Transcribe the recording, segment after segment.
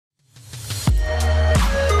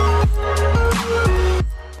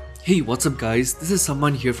Hey, what's up guys, this is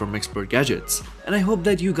someone here from Expert Gadgets, and I hope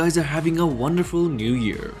that you guys are having a wonderful new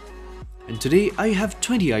year. And today I have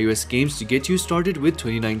 20 iOS games to get you started with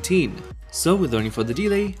 2019. So without any further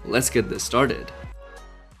delay, let's get this started.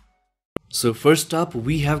 So first up,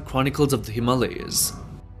 we have Chronicles of the Himalayas.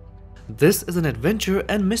 This is an adventure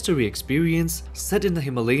and mystery experience set in the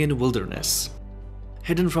Himalayan wilderness.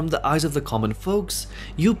 Hidden from the eyes of the common folks,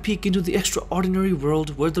 you peek into the extraordinary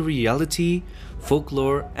world where the reality,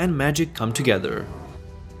 folklore, and magic come together.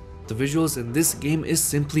 The visuals in this game is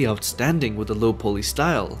simply outstanding with a low poly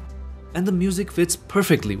style, and the music fits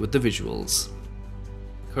perfectly with the visuals.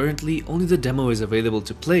 Currently, only the demo is available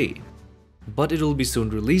to play, but it will be soon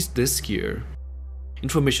released this year.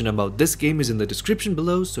 Information about this game is in the description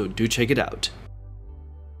below, so do check it out.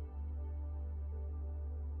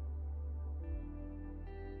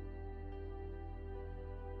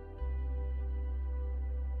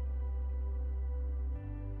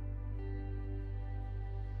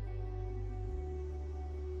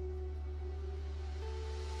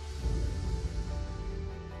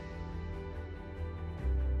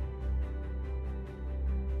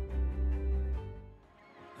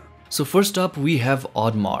 So first up, we have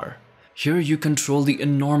Oddmar. Here you control the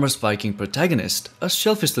enormous Viking protagonist, a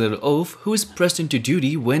shellfish little oaf who is pressed into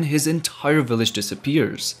duty when his entire village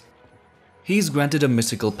disappears. He is granted a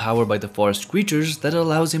mystical power by the forest creatures that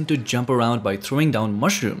allows him to jump around by throwing down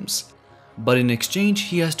mushrooms, but in exchange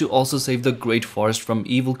he has to also save the great forest from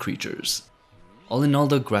evil creatures. All in all,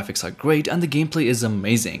 the graphics are great and the gameplay is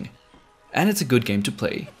amazing, and it's a good game to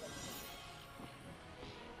play.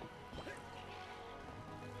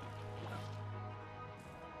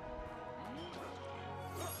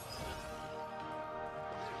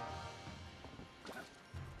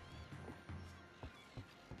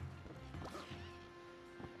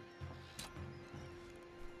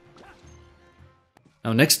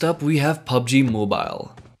 Now next up we have PUBG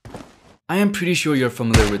Mobile. I am pretty sure you're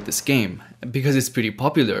familiar with this game, because it's pretty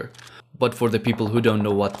popular, but for the people who don't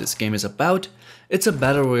know what this game is about, it's a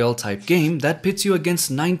battle royale type game that pits you against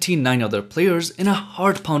 99 other players in a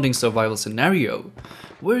heart-pounding survival scenario,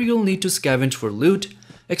 where you'll need to scavenge for loot,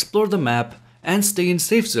 explore the map, and stay in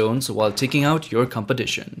safe zones while taking out your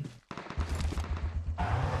competition.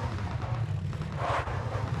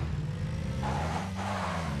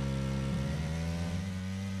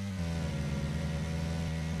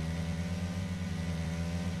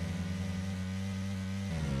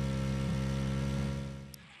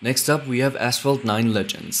 Next up, we have Asphalt 9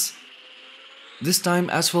 Legends. This time,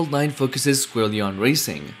 Asphalt 9 focuses squarely on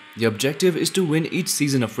racing. The objective is to win each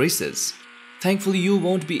season of races. Thankfully, you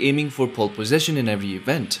won't be aiming for pole position in every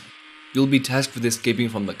event. You'll be tasked with escaping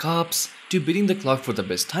from the cops, to beating the clock for the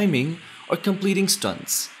best timing, or completing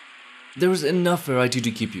stunts. There is enough variety to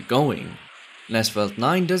keep you going. And Asphalt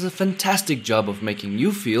 9 does a fantastic job of making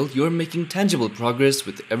you feel you're making tangible progress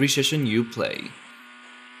with every session you play.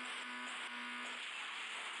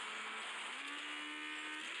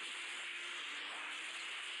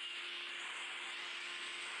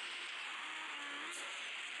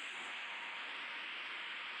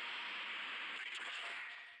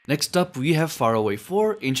 Next up, we have Faraway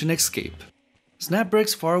 4 Ancient Escape.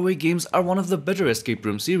 Snapdragon's Faraway games are one of the better escape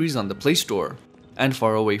room series on the Play Store, and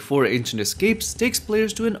Faraway 4 Ancient Escapes takes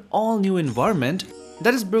players to an all-new environment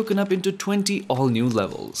that is broken up into 20 all-new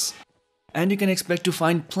levels. And you can expect to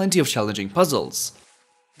find plenty of challenging puzzles.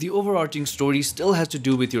 The overarching story still has to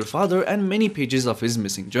do with your father and many pages of his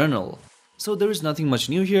missing journal, so there is nothing much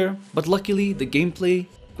new here, but luckily the gameplay,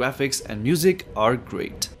 graphics, and music are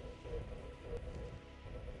great.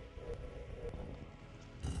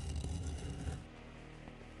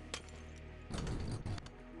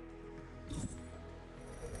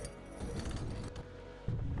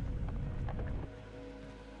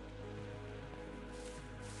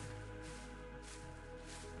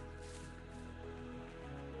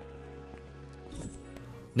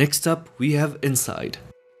 Next up, we have Inside.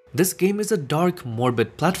 This game is a dark,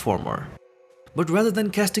 morbid platformer. But rather than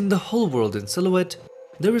casting the whole world in silhouette,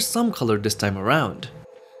 there is some color this time around.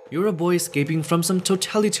 You're a boy escaping from some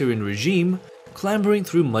totalitarian regime, clambering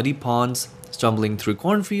through muddy ponds, stumbling through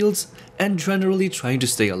cornfields, and generally trying to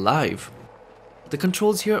stay alive. The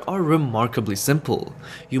controls here are remarkably simple.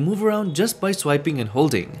 You move around just by swiping and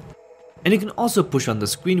holding. And you can also push on the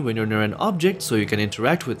screen when you're near an object so you can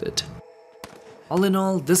interact with it. All in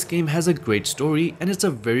all, this game has a great story and it's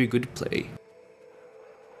a very good play.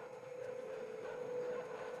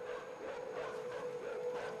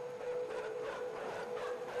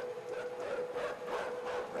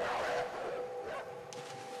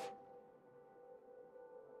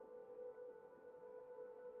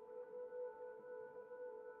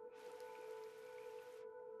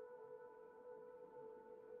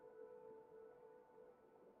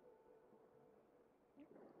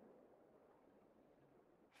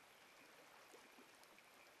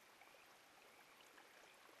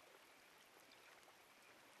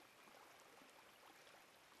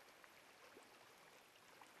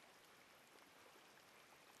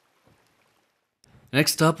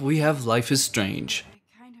 Next up, we have Life is Strange.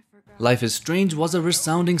 Life is Strange was a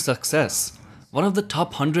resounding success, one of the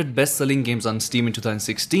top 100 best-selling games on Steam in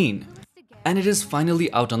 2016, and it is finally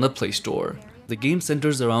out on the Play Store. The game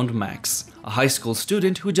centers around Max, a high school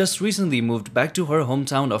student who just recently moved back to her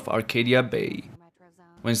hometown of Arcadia Bay.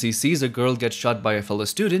 When she sees a girl get shot by a fellow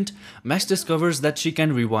student, Max discovers that she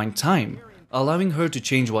can rewind time, allowing her to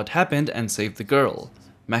change what happened and save the girl,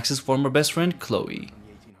 Max's former best friend Chloe.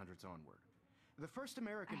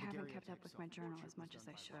 I haven't kept up with my journal as much as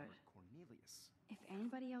I should. If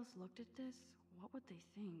anybody else looked at this, what would they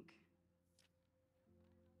think?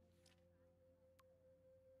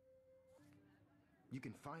 You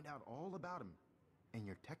can find out all about him in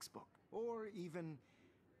your textbook or even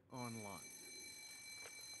online.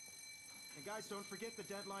 And guys, don't forget the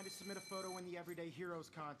deadline to submit a photo in the Everyday Heroes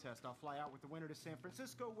contest. I'll fly out with the winner to San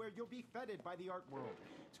Francisco where you'll be feted by the art world.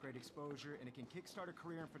 It's great exposure and it can kickstart a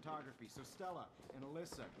career in photography. So Stella and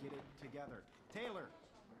Alyssa, get it together. Taylor,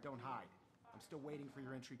 don't hide. I'm still waiting for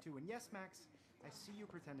your entry too. And yes, Max, I see you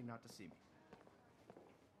pretending not to see me.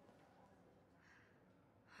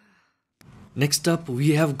 Next up,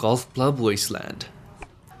 we have Golf Club Wasteland.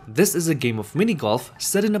 This is a game of mini golf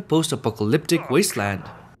set in a post-apocalyptic wasteland.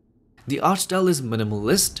 The art style is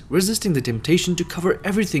minimalist, resisting the temptation to cover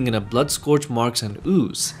everything in a blood-scorched marks and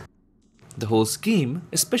ooze. The whole scheme,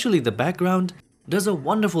 especially the background, does a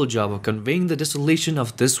wonderful job of conveying the desolation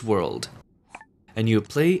of this world. And you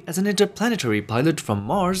play as an interplanetary pilot from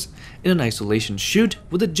Mars in an isolation shoot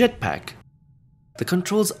with a jetpack. The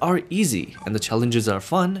controls are easy and the challenges are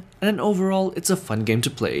fun, and overall it's a fun game to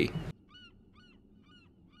play.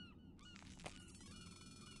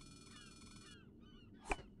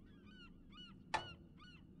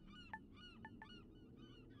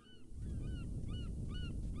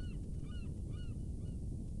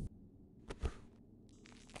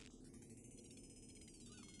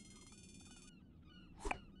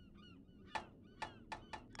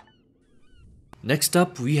 Next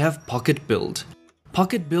up, we have Pocket Build.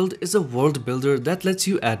 Pocket Build is a world builder that lets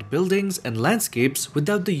you add buildings and landscapes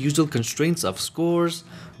without the usual constraints of scores,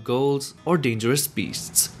 goals, or dangerous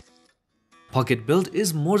beasts. Pocket Build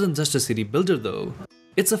is more than just a city builder though.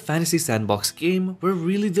 It's a fantasy sandbox game where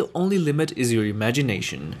really the only limit is your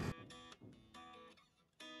imagination.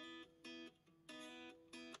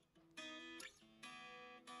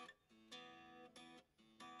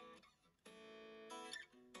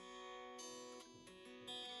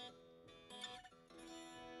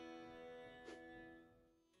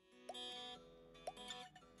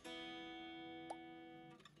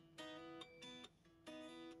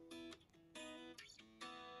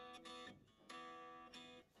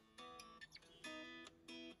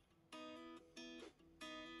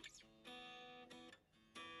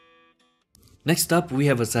 Next up, we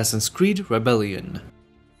have Assassin's Creed Rebellion.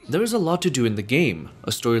 There is a lot to do in the game,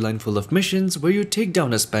 a storyline full of missions where you take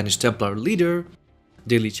down a Spanish Templar leader,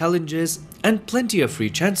 daily challenges, and plenty of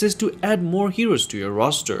free chances to add more heroes to your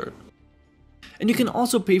roster. And you can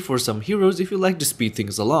also pay for some heroes if you like to speed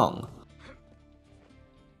things along.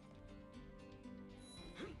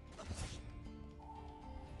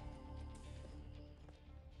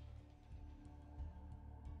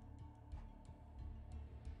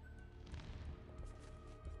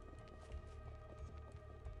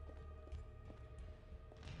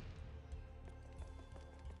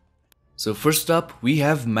 So first up, we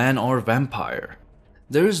have Man or Vampire.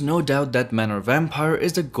 There is no doubt that Man or Vampire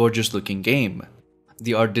is a gorgeous looking game.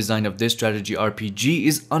 The art design of this strategy RPG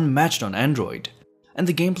is unmatched on Android, and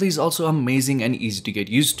the gameplay is also amazing and easy to get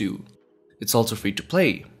used to. It's also free to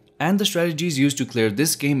play, and the strategies used to clear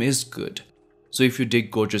this game is good. So if you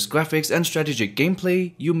dig gorgeous graphics and strategic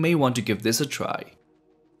gameplay, you may want to give this a try.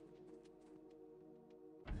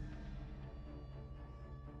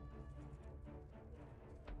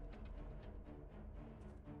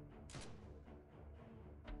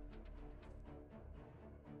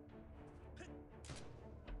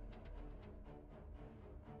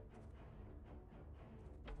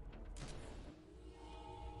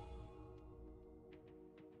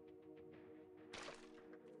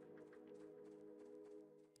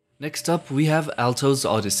 Next up, we have Alto's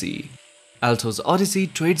Odyssey. Alto's Odyssey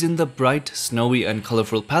trades in the bright, snowy and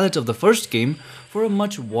colorful palette of the first game for a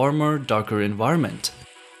much warmer, darker environment.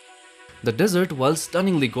 The desert, while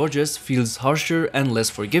stunningly gorgeous, feels harsher and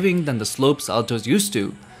less forgiving than the slopes Alto's used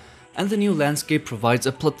to, and the new landscape provides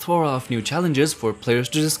a plethora of new challenges for players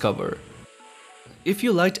to discover. If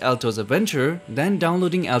you liked Alto's adventure, then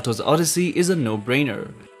downloading Alto's Odyssey is a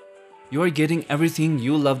no-brainer. You are getting everything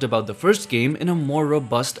you loved about the first game in a more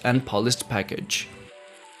robust and polished package.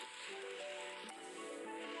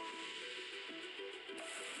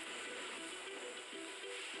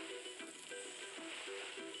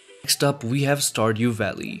 Next up, we have Stardew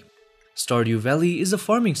Valley. Stardew Valley is a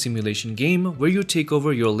farming simulation game where you take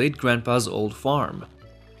over your late grandpa's old farm.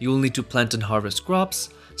 You'll need to plant and harvest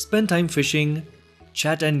crops, spend time fishing,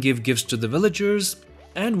 chat and give gifts to the villagers,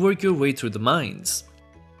 and work your way through the mines.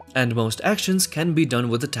 And most actions can be done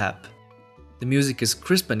with a tap. The music is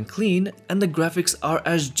crisp and clean, and the graphics are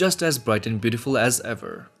just as bright and beautiful as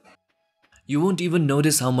ever. You won't even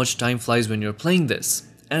notice how much time flies when you're playing this,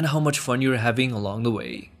 and how much fun you're having along the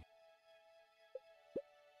way.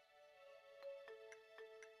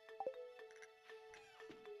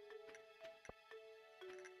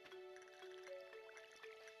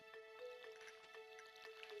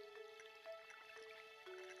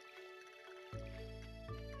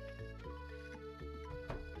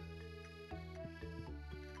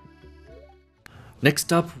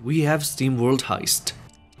 Next up, we have SteamWorld Heist.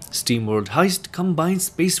 SteamWorld Heist combines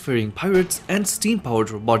spacefaring pirates and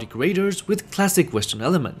steam-powered robotic raiders with classic Western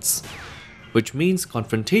elements, which means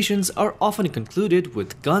confrontations are often concluded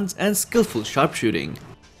with guns and skillful sharpshooting.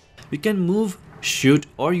 You can move, shoot,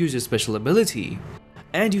 or use a special ability,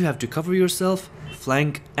 and you have to cover yourself,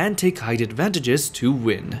 flank, and take height advantages to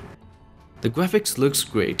win. The graphics looks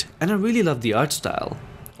great, and I really love the art style.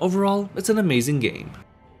 Overall, it's an amazing game.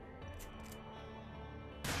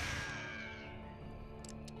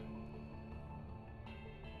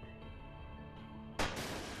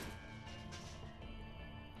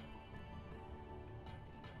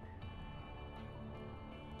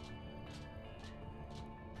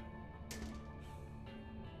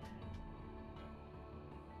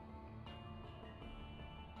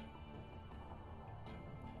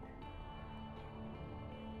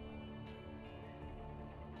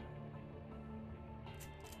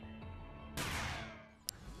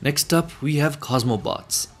 Next up, we have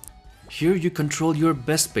Cosmobots. Here you control your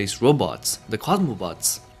best space robots, the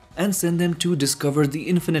Cosmobots, and send them to discover the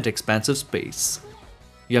infinite expanse of space.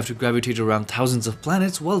 You have to gravitate around thousands of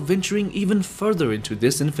planets while venturing even further into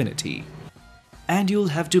this infinity. And you'll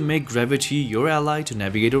have to make gravity your ally to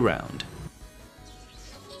navigate around.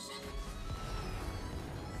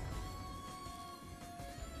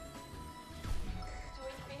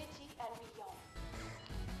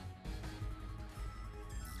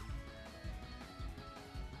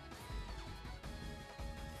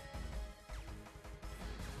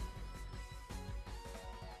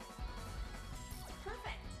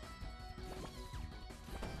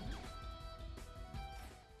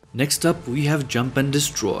 Next up, we have Jump and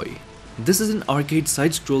Destroy. This is an arcade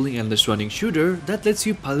side-scrolling endless running shooter that lets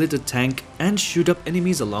you pilot a tank and shoot up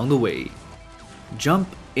enemies along the way.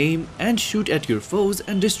 Jump, aim, and shoot at your foes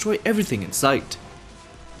and destroy everything in sight.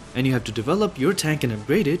 And you have to develop your tank and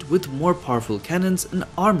upgrade it with more powerful cannons and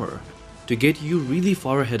armor to get you really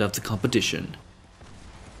far ahead of the competition.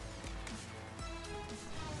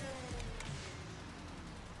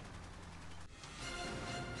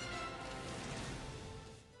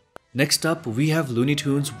 Next up, we have Looney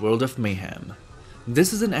Tunes World of Mayhem.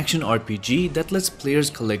 This is an action RPG that lets players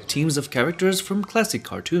collect teams of characters from classic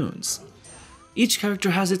cartoons. Each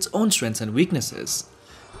character has its own strengths and weaknesses,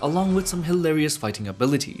 along with some hilarious fighting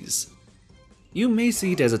abilities. You may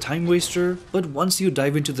see it as a time waster, but once you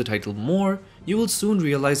dive into the title more, you will soon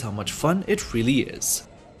realize how much fun it really is.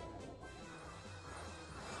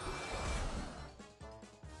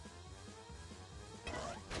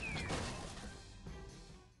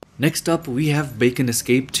 Next up, we have Bacon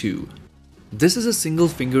Escape 2. This is a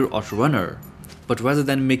single-finger autorunner, but rather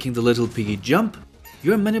than making the little piggy jump,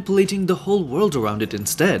 you're manipulating the whole world around it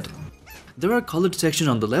instead. There are colored sections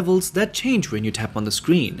on the levels that change when you tap on the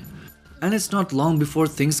screen, and it's not long before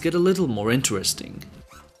things get a little more interesting.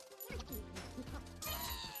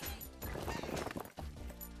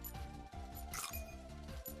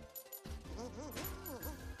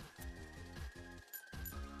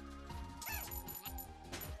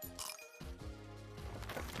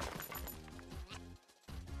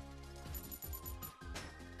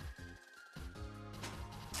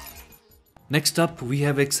 Next up, we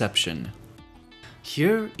have Exception.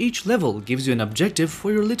 Here, each level gives you an objective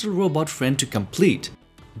for your little robot friend to complete,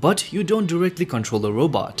 but you don't directly control the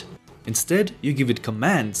robot. Instead, you give it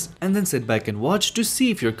commands and then sit back and watch to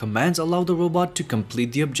see if your commands allow the robot to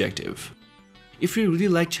complete the objective. If you really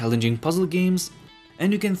like challenging puzzle games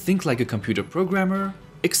and you can think like a computer programmer,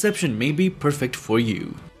 Exception may be perfect for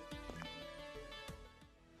you.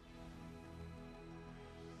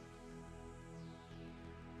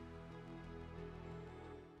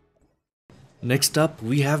 Next up,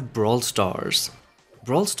 we have Brawl Stars.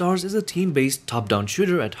 Brawl Stars is a team-based top-down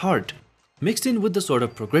shooter at heart, mixed in with the sort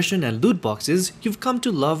of progression and loot boxes you've come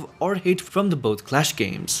to love or hate from the both Clash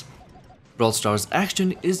games. Brawl Stars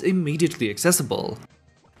action is immediately accessible,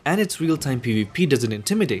 and its real-time PvP doesn't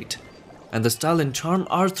intimidate, and the style and charm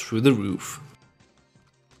are through the roof.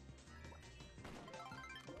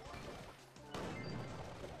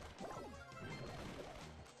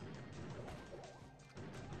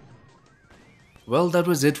 Well, that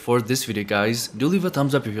was it for this video guys. Do leave a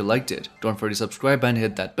thumbs up if you liked it. Don't forget to subscribe and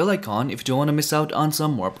hit that bell icon if you don't want to miss out on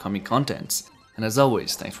some more upcoming contents. And as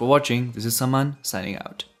always, thanks for watching. This is Saman signing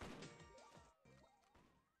out.